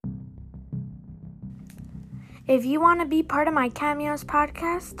If you want to be part of my Cameos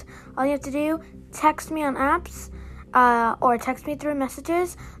podcast, all you have to do, text me on apps or text me through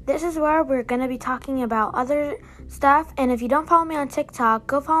messages. This is where we're going to be talking about other stuff. And if you don't follow me on TikTok,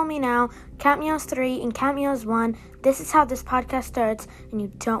 go follow me now, Cameos3 and Cameos1. This is how this podcast starts, and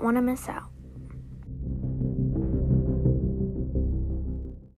you don't want to miss out.